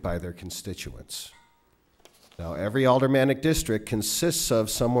elected by their constituents. Now, every aldermanic district consists of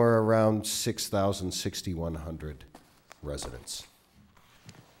somewhere around 6,000, 6,100 residents.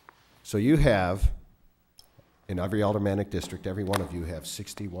 So you have, in every aldermanic district, every one of you have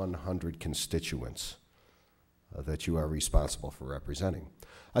 6,100 constituents. that you are responsible for representing.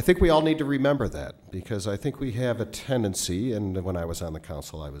 I think we all need to remember that, because I think we have a tendency, and when I was on the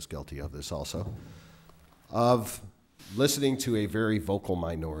council I was guilty of this also, of listening to a very vocal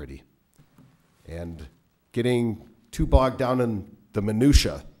minority and getting too bogged down in the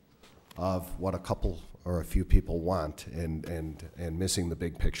minutia of what a couple or a few people want and missing the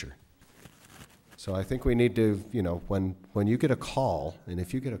big picture. So I think we need to, you know, when you get a call, and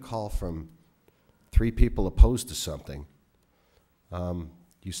if you get a call from 3 people opposed to something,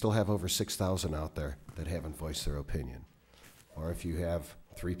 you still have over 6,000 out there that haven't voiced their opinion. Or if you have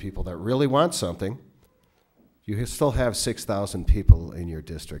 3 people that really want something, you still have 6,000 people in your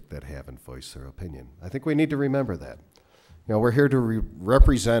district that haven't voiced their opinion. I think we need to remember that. You know, we're here to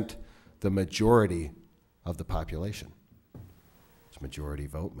represent the majority of the population. It's majority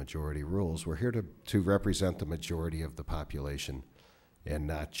vote, majority rules. We're here to represent the majority of the population and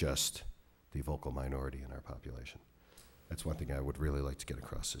not just the vocal minority in our population. That's one thing I would really like to get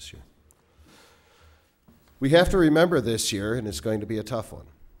across this year. We have to remember this year, and it's going to be a tough one.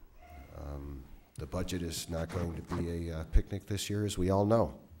 The budget is not going to be a picnic this year, as we all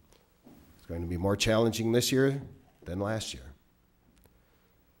know. It's going to be more challenging this year than last year.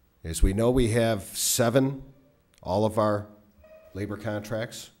 As we know, we have 7, all of our labor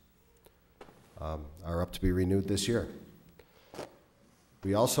contracts are up to be renewed this year.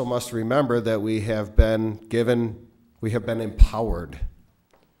 We also must remember that we have been empowered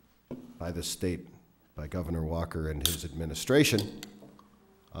by the state, by Governor Walker and his administration,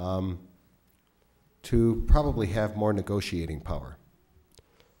 to probably have more negotiating power.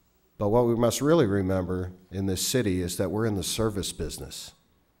 But what we must really remember in this city is that we're in the service business.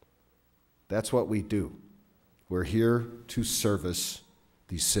 That's what we do. We're here to service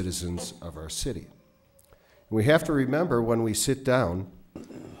the citizens of our city. And we have to remember when we sit down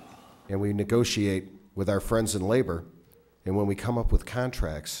and we negotiate with our friends in labor, and when we come up with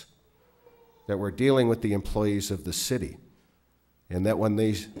contracts, that we're dealing with the employees of the city. And that when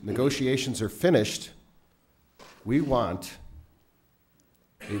these negotiations are finished, we want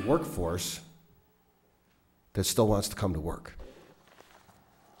a workforce that still wants to come to work.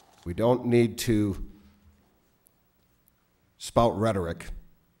 We don't need to spout rhetoric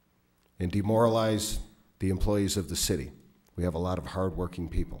and demoralize the employees of the city. We have a lot of hardworking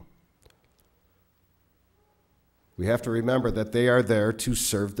people. We have to remember that they are there to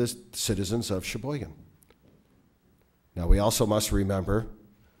serve the citizens of Sheboygan. Now, we also must remember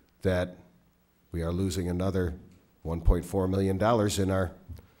that we are losing another $1.4 million in our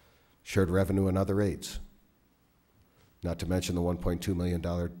shared revenue and other aids, not to mention the $1.2 million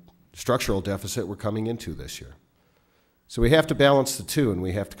structural deficit we're coming into this year. So we have to balance the two, and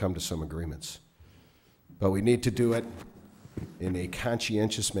we have to come to some agreements. But we need to do it in a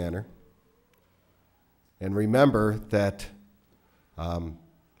conscientious manner, and remember that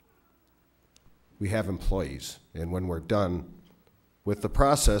we have employees, and when we're done with the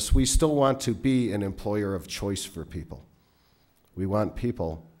process, we still want to be an employer of choice for people. We want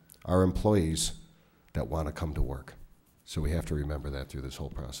people, our employees, that want to come to work. So we have to remember that through this whole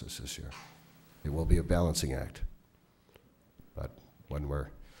process this year. It will be a balancing act. But when we're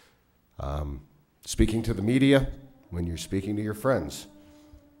speaking to the media, when you're speaking to your friends,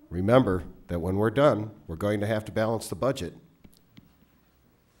 remember that when we're done, we're going to have to balance the budget.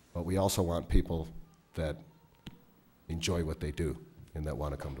 But we also want people that enjoy what they do and that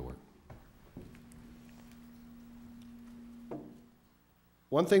want to come to work.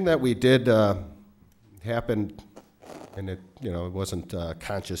 One thing that we did happen, and it wasn't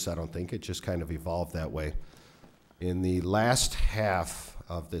conscious, I don't think, it just kind of evolved that way. In the last half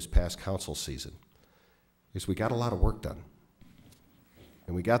of this past council season, is we got a lot of work done.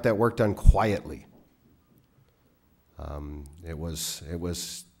 And we got that work done quietly.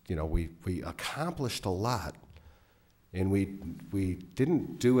 We accomplished a lot, and we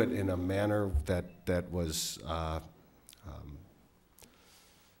didn't do it in a manner that was,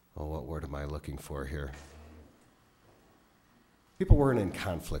 what word am I looking for here? People weren't in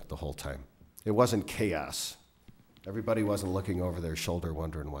conflict the whole time. It wasn't chaos. Everybody wasn't looking over their shoulder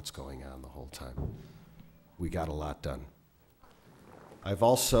wondering what's going on the whole time. We got a lot done. I've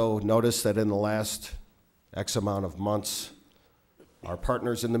also noticed that in the last X amount of months, our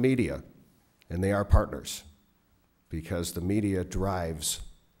partners in the media, and they are partners, because the media drives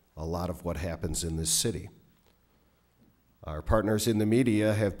a lot of what happens in this city. Our partners in the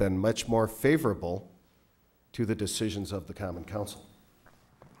media have been much more favorable to the decisions of the Common Council.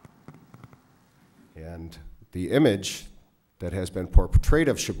 And the image that has been portrayed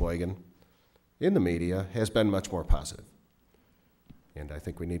of Sheboygan in the media has been much more positive. And I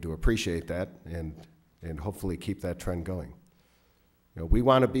think we need to appreciate that and and hopefully keep that trend going. You know, we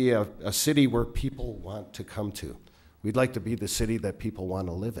want to be a city where people want to come to. We'd like to be the city that people want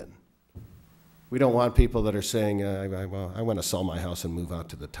to live in. We don't want people that are saying, I want to sell my house and move out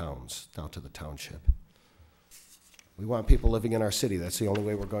to the towns, out to the township. We want people living in our city. That's the only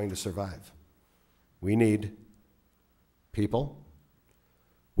way we're going to survive. We need people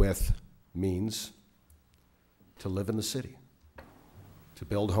with means to live in the city, to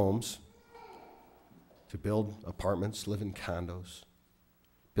build homes, to build apartments, live in condos,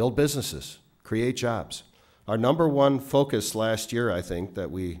 build businesses, create jobs. Our number one focus last year, I think,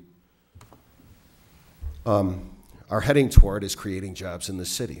 that we are heading toward is creating jobs in the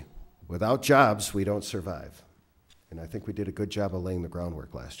city. Without jobs, we don't survive. And I think we did a good job of laying the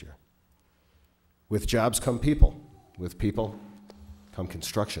groundwork last year. With jobs come people. With people come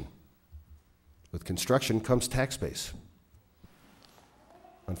construction. With construction comes tax base.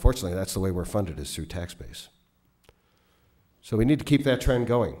 Unfortunately, that's the way we're funded, is through tax base. So we need to keep that trend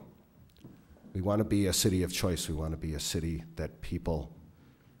going. We want to be a city of choice. We want to be a city that people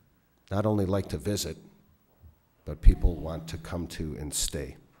not only like to visit, but people want to come to and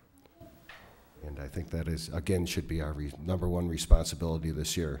stay. And I think that is, again, should be our number one responsibility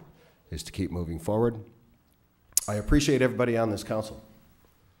this year, is to keep moving forward. I appreciate everybody on this council.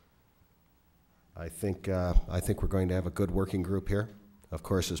 I think we're going to have a good working group here. Of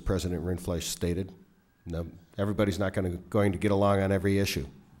course, as President Rindfleisch stated, no, everybody's not going to get along on every issue.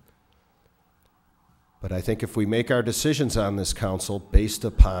 But I think if we make our decisions on this council based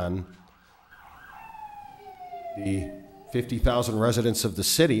upon the 50,000 residents of the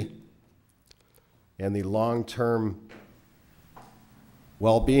city and the long-term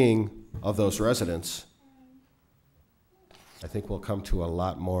well-being of those residents, I think we'll come to a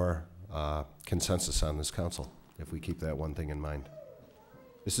lot more consensus on this council if we keep that one thing in mind.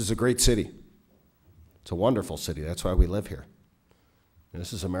 This is a great city. It's a wonderful city. That's why we live here. And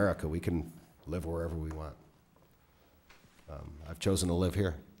this is America. We can live wherever we want. I've chosen to live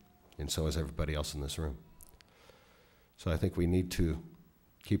here, and so has everybody else in this room. So I think we need to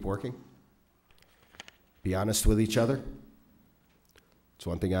keep working, be honest with each other. It's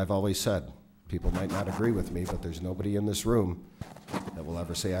one thing I've always said. People might not agree with me, but there's nobody in this room that will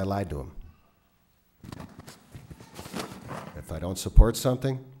ever say I lied to them. If I don't support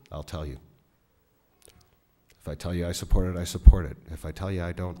something, I'll tell you. If I tell you I support it, I support it. If I tell you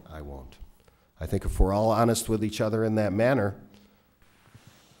I don't, I won't. I think if we're all honest with each other in that manner,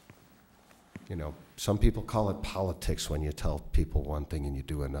 you know, some people call it politics when you tell people one thing and you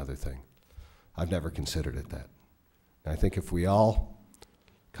do another thing. I've never considered it that. And I think if we all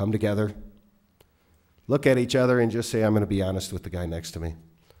come together, look at each other and just say, I'm going to be honest with the guy next to me,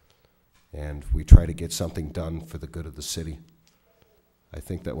 and we try to get something done for the good of the city, I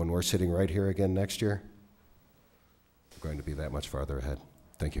think that when we're sitting right here again next year, we're going to be that much farther ahead.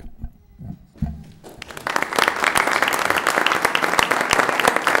 Thank you.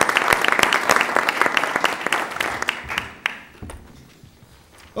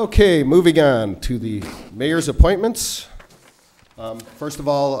 Okay, moving on to the mayor's appointments. First of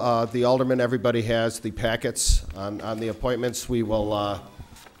all, the aldermen, everybody has the packets on the appointments. We will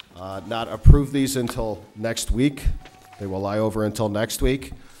not approve these until next week. They will lie over until next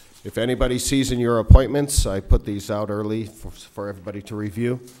week. If anybody sees in your appointments, I put these out early for everybody to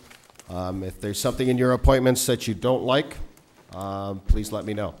review. If there's something in your appointments that you don't like, please let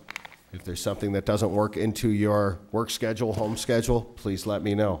me know. If there's something that doesn't work into your work schedule, home schedule, please let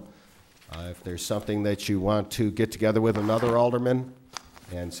me know. If there's something that you want to get together with another alderman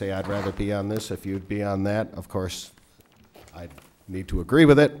and say, I'd rather be on this if you'd be on that, of course, I need to agree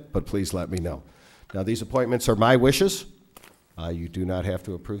with it, but please let me know. Now, these appointments are my wishes. You do not have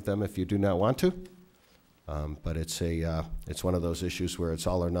to approve them if you do not want to, but it's one of those issues where it's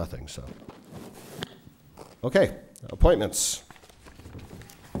all or nothing. So, okay, appointments.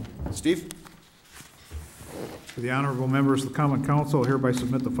 Steve? For the honorable members of the Common Council, I hereby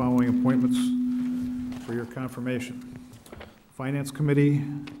submit the following appointments for your confirmation. Finance Committee,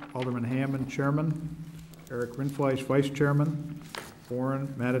 Alderman Hammond, Chairman, Eric Rindfleisch, Vice Chairman,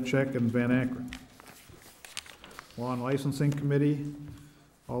 Warren, Matichek, and Van Akron. Law and Licensing Committee,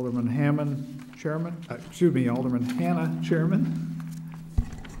 Alderman Hammond, Chairman, Alderman Hanna, Chairman.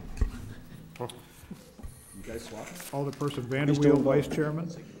 You guys swap? Alderperson Vanderweel, Vice Chairman.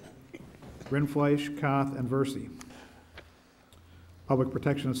 Rindfleisch, Koth, and Versi. Public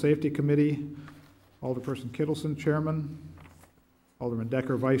Protection and Safety Committee, Alderperson Kittleson, Chairman. Alderman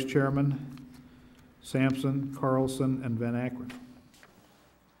Decker, Vice Chairman. Sampson, Carlson, and Van Akron.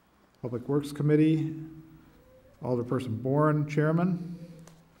 Public Works Committee, Alderperson Boren, Chairman.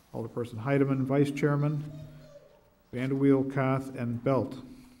 Alderperson Heidemann, Vice Chairman, Vanderweel, Koth, and Belt.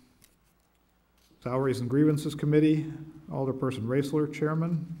 Salaries and Grievances Committee, Alderperson Raisler,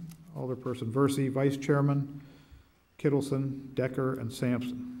 Chairman, Alderperson Versey, Vice Chairman, Kittleson, Decker, and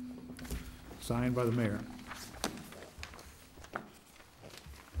Sampson. Signed by the mayor.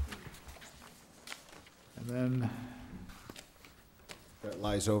 And then That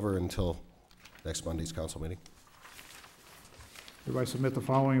lies over until next Monday's council meeting. hereby submit the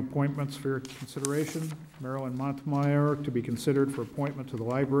following appointments for your consideration. Marilyn Montemayor to be considered for appointment to the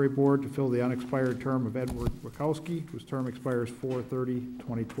Library Board to fill the unexpired term of Edward Wachowski, whose term expires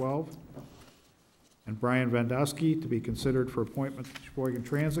 4/30/2012. And Brian Vandosky to be considered for appointment to the Sheboygan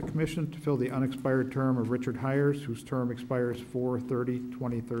Transit Commission to fill the unexpired term of Richard Hires, whose term expires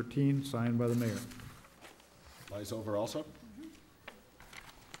 4/30/2013, signed by the mayor. Lies over also?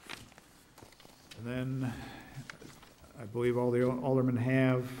 And then I believe all the aldermen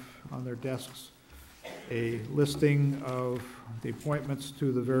have on their desks a listing of the appointments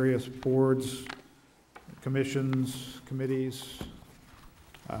to the various boards, commissions, committees,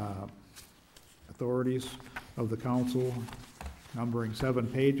 authorities of the council, numbering 7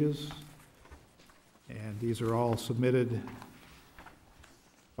 pages. And these are all submitted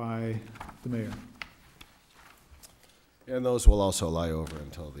by the mayor. And those will also lie over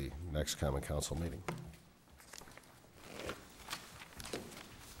until the next common council meeting.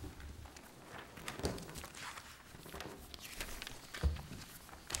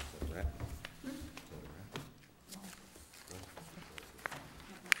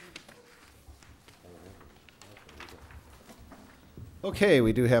 Okay,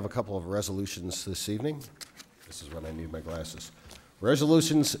 we do have a couple of resolutions this evening. This is when I need my glasses.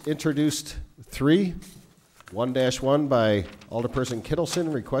 Resolutions introduced 3. 1-1 by Alderperson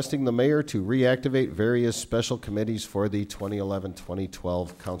Kittleson requesting the mayor to reactivate various special committees for the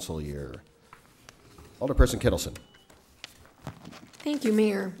 2011-2012 council year. Alderperson Kittleson. Thank you,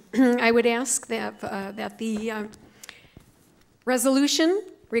 Mayor. I would ask that, that the resolution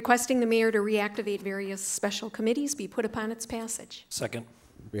requesting the mayor to reactivate various special committees be put upon its passage. Second.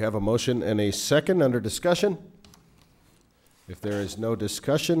 We have a motion and a second under discussion. If there is no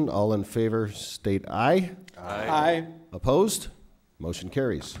discussion, all in favor state aye. Aye. Opposed? Motion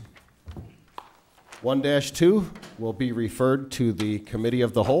carries. 1-2 will be referred to the Committee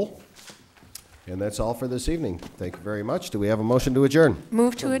of the Whole. And that's all for this evening. Thank you very much. Do we have a motion to adjourn?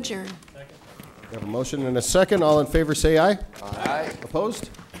 Move to adjourn. We have a motion and a second. All in favor say aye. Aye. Opposed?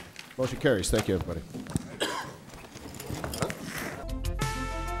 Motion carries. Thank you, everybody.